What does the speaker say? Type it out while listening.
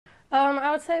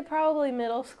I would say probably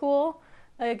middle school.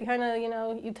 I kind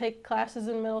of, you take classes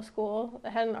in middle school. I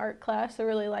had an art class. I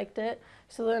really liked it.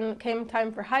 So then it came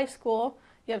time for high school.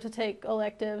 You have to take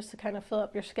electives to kind of fill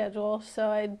up your schedule. So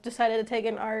I decided to take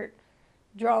an art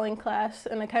drawing class,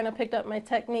 and I kind of picked up my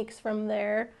techniques from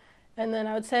there. And then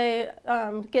I would say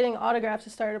getting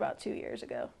autographs started about 2 years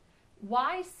ago.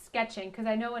 Why sketching? Because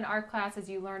I know in art classes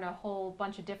you learn a whole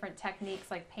bunch of different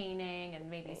techniques like painting and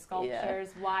maybe sculptures.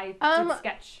 Yeah. Why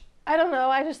sketch? I don't know.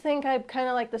 I just think I kind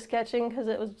of like the sketching because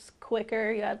it was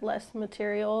quicker. You had less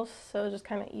materials, so it was just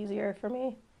kind of easier for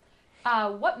me.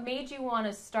 What made you want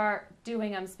to start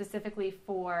doing them specifically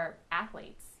for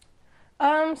athletes?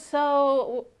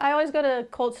 So I always go to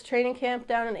Colts training camp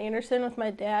down in Anderson with my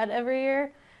dad every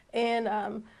year,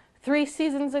 and 3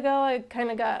 seasons ago I kind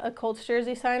of got a Colts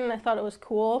jersey signed, and I thought it was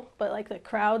cool, but like the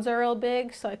crowds are real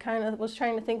big, so I kind of was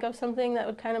trying to think of something that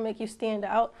would kind of make you stand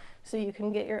out so you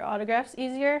can get your autographs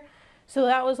easier. So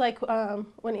that was like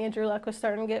when Andrew Luck was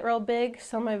starting to get real big.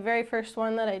 So my very first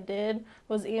one that I did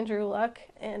was Andrew Luck,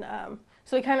 and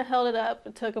so he kind of held it up.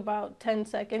 It took about 10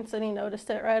 seconds, and he noticed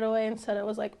it right away and said it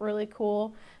was like really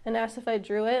cool and asked if I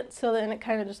drew it. So then it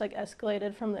kind of just like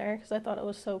escalated from there because I thought it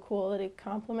was so cool that he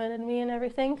complimented me and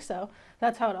everything. So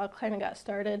that's how it all kind of got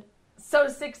started. So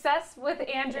success with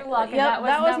Andrew Luck, and yep,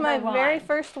 that was my one. Very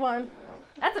first one.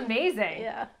 That's amazing.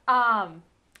 Yeah.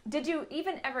 Did you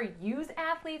even ever use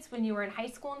athletes when you were in high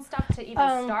school and stuff to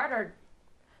even start, or?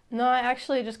 No, I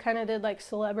actually just kind of did like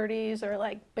celebrities or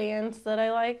like bands that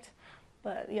I liked.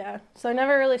 But yeah, so I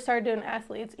never really started doing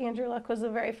athletes. Andrew Luck was the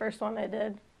very first one I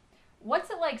did.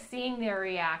 What's it like seeing their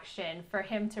reaction for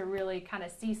him to really kind of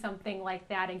see something like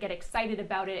that and get excited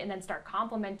about it and then start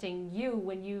complimenting you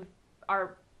when you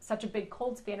are such a big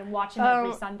Colts fan and watch him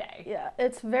every Sunday? Yeah,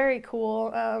 it's very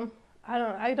cool.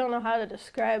 I don't know how to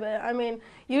describe it. I mean,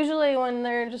 usually when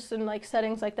they're just in like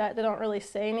settings like that, they don't really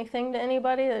say anything to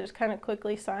anybody. They just kind of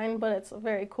quickly sign, but it's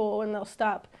very cool when they'll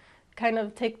stop, kind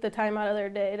of take the time out of their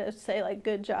day to say like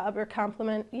good job or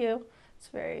compliment you. It's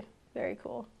very, very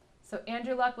cool. So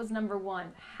Andrew Luck was number one.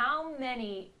 How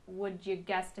many would you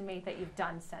guesstimate that you've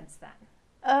done since then?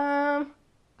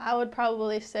 I would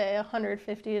probably say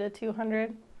 150 to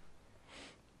 200.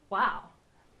 Wow.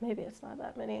 Maybe it's not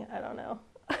that many. I don't know.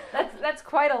 That's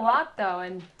quite a lot though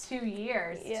in 2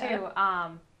 years too.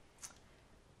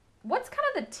 What's kind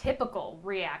of the typical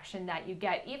reaction that you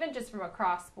get, even just from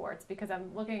across sports? Because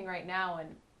I'm looking right now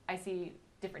and I see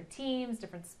different teams,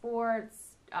 different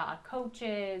sports,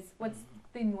 coaches. What's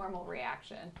the normal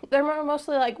reaction? They're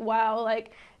mostly like, wow,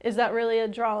 like, is that really a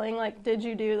drawing? Like, did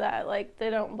you do that? Like, they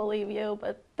don't believe you,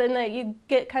 but then you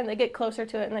get closer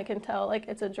to it and they can tell like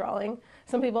it's a drawing.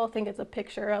 Some people think it's a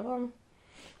picture of them.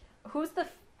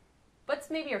 What's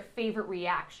maybe your favorite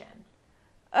reaction?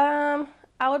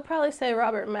 I would probably say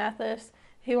Robert Mathis.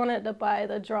 He wanted to buy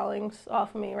the drawings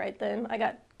off of me right then. I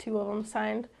got 2 of them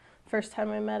signed first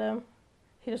time I met him.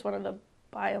 He just wanted to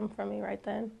buy them from me right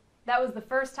then. That was the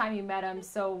first time you met him,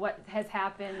 so what has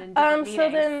happened in different meetings?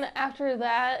 So then after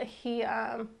that, he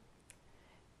kind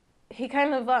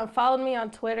of followed me on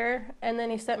Twitter, and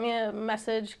then he sent me a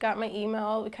message, got my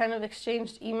email. We kind of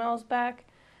exchanged emails back,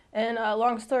 and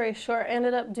long story short,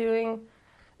 ended up doing,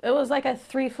 it was like a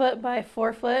 3-foot by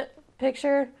 4-foot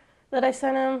picture that I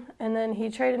sent him, and then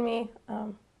he traded me,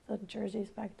 the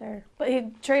jersey's back there, but he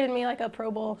traded me like a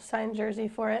Pro Bowl signed jersey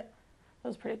for it. It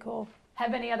was pretty cool.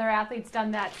 Have any other athletes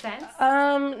done that since?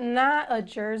 Not a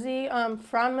jersey.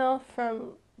 Franmil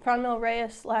from Franmil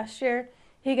Reyes last year,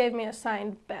 he gave me a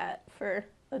signed bat for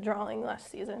a drawing last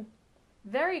season.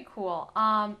 Very cool.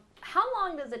 How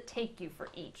long does it take you for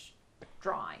each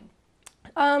drawing?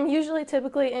 Usually,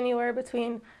 typically anywhere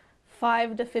between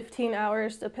 5 to 15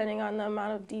 hours, depending on the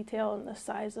amount of detail and the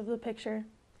size of the picture.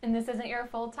 And this isn't your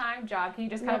full-time job. Can you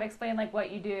just kind of explain like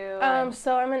what you do?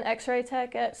 So I'm an X-ray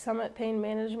tech at Summit Pain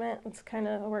Management. It's kind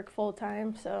of, I work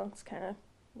full-time, so it's kind of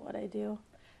what I do.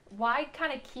 Why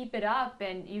kind of keep it up?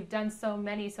 And you've done so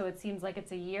many, so it seems like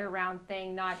it's a year-round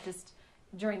thing, not just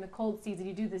during the cold season.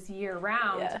 You do this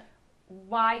year-round. Yeah.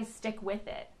 Why stick with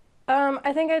it?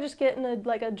 I think I just get in a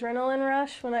like adrenaline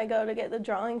rush when I go to get the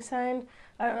drawing signed.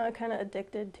 I don't know, I'm kind of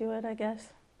addicted to it, I guess.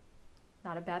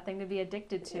 Not a bad thing to be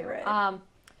addicted to. Right.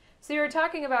 So you were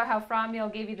talking about how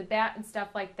Franmil gave you the bat and stuff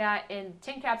like that, and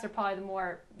Tin Caps are probably the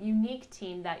more unique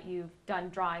team that you've done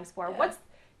drawings for. Yeah. What's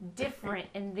different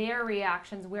in their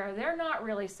reactions where they're not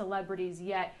really celebrities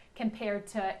yet compared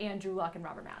to Andrew Luck and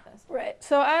Robert Mathis? Right.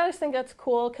 So I always think that's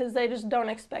cool because they just don't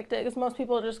expect it, because most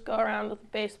people just go around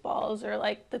with baseballs or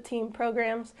like the team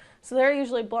programs. So they're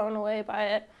usually blown away by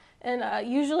it. And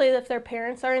usually if their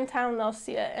parents are in town, they'll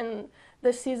see it. And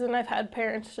this season I've had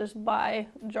parents just buy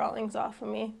drawings off of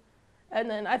me. And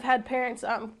then I've had parents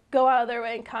go out of their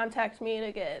way and contact me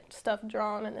to get stuff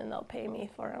drawn, and then they'll pay me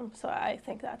for them. So I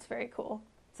think that's very cool.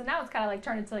 So now it's kind of like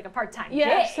turned into like a part-time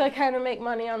Yeah, gig. so I kind of make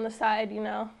money on the side, you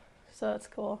know. So it's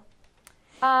cool.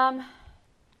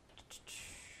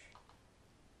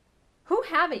 Who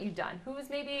haven't you done? Who is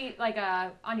maybe like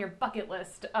on your bucket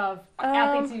list of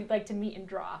athletes you'd like to meet and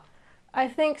draw? I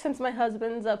think since my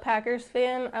husband's a Packers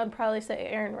fan, I would probably say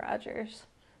Aaron Rodgers.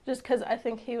 Just because I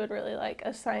think he would really like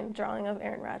a signed drawing of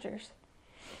Aaron Rodgers.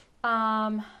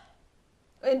 And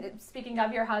speaking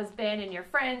of your husband and your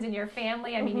friends and your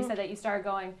family, I mean, you said that you started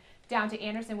going down to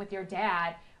Anderson with your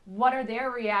dad. What are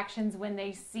their reactions when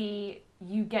they see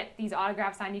you get these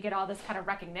autographs signed, you get all this kind of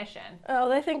recognition? Oh,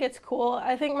 they think it's cool.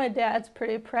 I think my dad's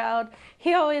pretty proud.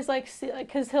 He always likes,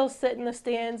 because he'll sit in the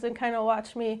stands and kind of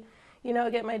watch me, you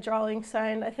know, get my drawing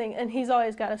signed, I think. And he's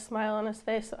always got a smile on his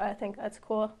face, so I think that's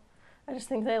cool. I just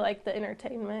think they like the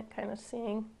entertainment, kind of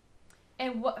seeing.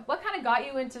 And what kind of got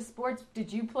you into sports?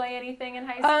 Did you play anything in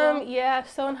high school? Yeah,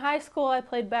 so in high school I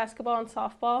played basketball and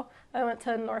softball. I went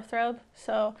to Northrop.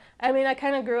 So, I mean, I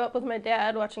kind of grew up with my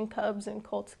dad watching Cubs and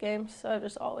Colts games, so I've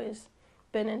just always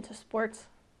been into sports.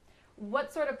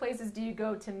 What sort of places do you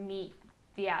go to meet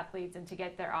the athletes and to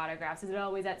get their autographs? Is it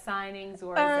always at signings,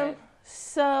 or is it?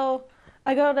 So,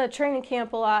 I go to training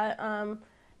camp a lot.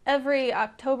 Every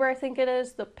October, I think it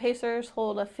is, the Pacers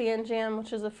hold a fan jam,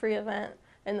 which is a free event,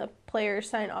 and the players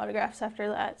sign autographs after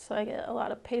that. So I get a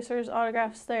lot of Pacers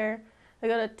autographs there. I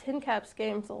go to Tin Caps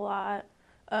games a lot.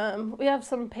 We have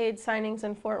some paid signings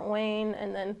in Fort Wayne,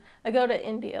 and then I go to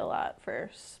Indy a lot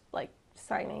for like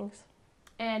signings.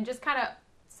 And just kind of,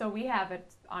 so we have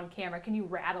it on camera, can you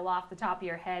rattle off the top of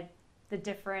your head the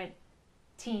different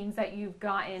teams that you've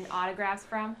gotten autographs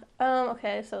from?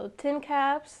 Okay, so Tin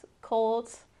Caps,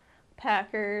 Colts,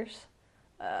 Packers,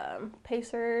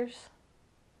 Pacers.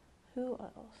 Who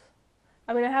else?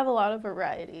 I mean, I have a lot of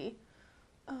variety.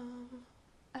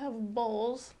 I have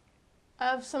Bulls. I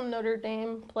have some Notre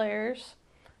Dame players.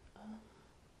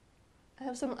 I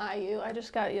have some IU. I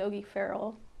just got Yogi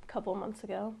Ferrell a couple months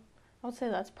ago. I would say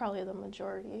that's probably the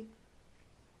majority.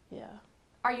 Yeah.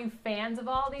 Are you fans of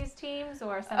all these teams,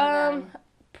 or some of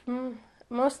them?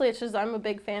 Mostly it's just I'm a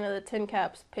big fan of the Tin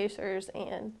Caps, Pacers,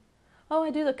 and I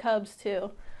do the Cubs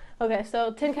too. Okay,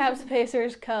 so Tin Caps,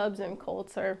 Pacers, Cubs, and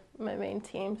Colts are my main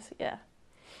teams, yeah.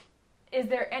 Is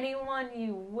there anyone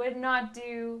you would not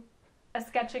do a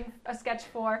sketch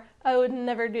for? I would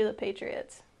never do the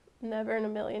Patriots. Never in a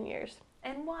million years.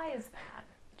 And why is that?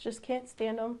 Just can't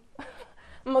stand them.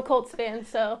 I'm a Colts fan,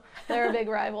 so they're big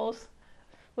rivals.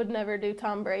 Would never do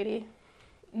Tom Brady.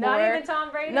 Not even Tom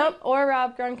Brady? Nope, or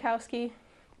Rob Gronkowski.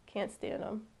 Can't stand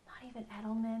him. Not even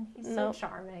Edelman? He's so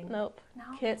charming. Nope, no?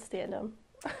 Can't stand him.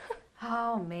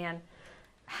 Oh, man.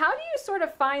 How do you sort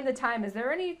of find the time? Is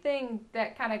there anything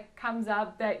that kind of comes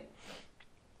up that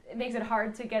it makes it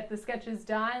hard to get the sketches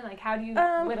done? Like, how do you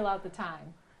whittle out the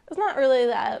time? It's not really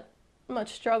that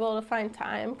much struggle to find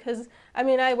time because, I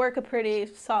mean, I work a pretty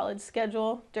solid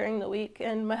schedule during the week,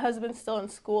 and my husband's still in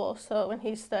school, so when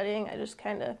he's studying, I just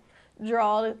kind of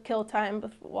draw to kill time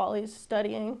while he's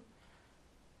studying.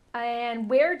 And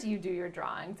where do you do your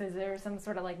drawings? Is there some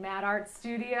sort of like mad art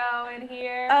studio in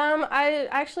here? I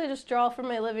actually just draw from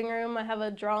my living room. I have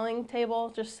a drawing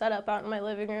table just set up out in my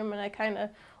living room, and I kind of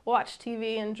watch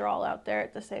TV and draw out there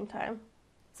at the same time.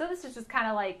 So this is just kind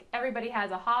of like everybody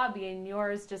has a hobby, and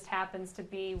yours just happens to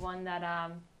be one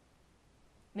that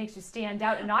makes you stand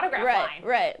out in an autograph line.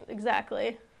 Right,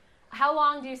 exactly. How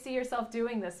long do you see yourself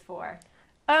doing this for?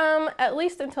 At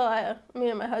least until me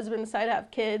and my husband decide to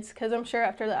have kids, because I'm sure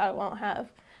after that I won't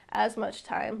have as much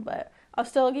time, but I'll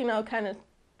still, kind of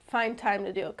find time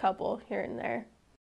to do a couple here and there.